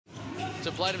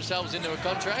to play themselves into a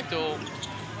contract, or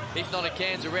if not a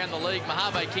Cairns around the league.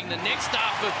 Mojave King, the next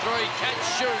up for three,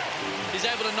 catch, shoot, is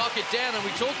able to knock it down. And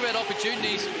we talk about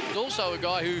opportunities. He's also a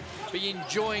guy who be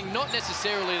enjoying not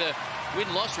necessarily the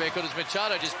win-loss record as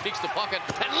Machado just picks the pocket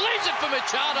and leaves it for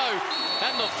Machado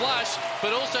and the flush,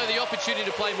 but also the opportunity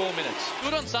to play more minutes.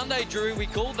 Good on Sunday, Drew. We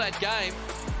called that game,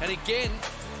 and again,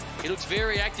 he looks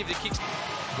very active to kick.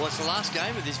 Well, it's the last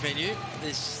game of this venue.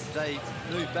 They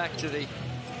move back to the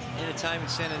Entertainment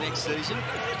Centre next season.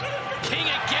 King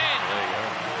again! There you go.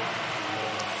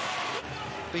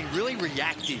 Being really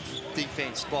reactive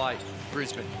defence by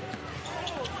Brisbane.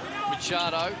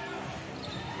 Machado.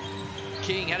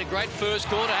 King had a great first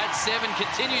quarter, had 7,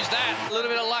 continues that. A little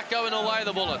bit of luck going away,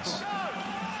 the Bullets.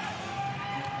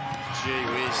 Gee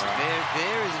whiz,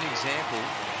 there is an example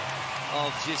of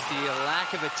just the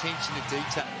lack of attention to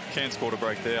detail. Cairns scored a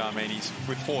break there. I mean, he's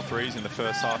with 4 threes in the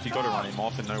first half. You've got to run him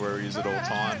off and know where he is at all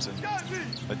times. And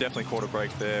they definitely caught a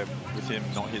break there with him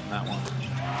not hitting that one.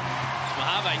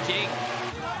 Mojave King.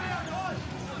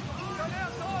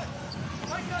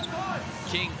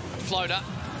 King, floater.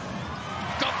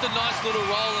 Got the nice little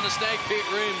roll and the snag pit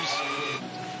rims.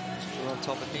 We're on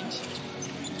top of things.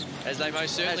 As they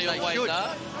most certainly always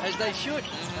are. As they should.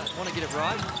 Want to get it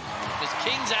right. As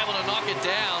King's able to knock it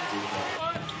down.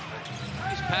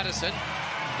 Here's Patterson.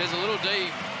 There's a little D.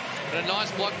 And a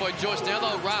nice block by Joyce. Now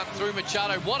they'll run through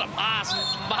Machado. What a pass.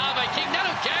 Mojave King,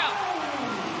 that'll count.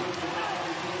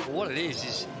 What it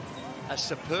is a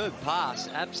superb pass.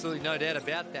 Absolutely no doubt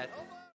about that.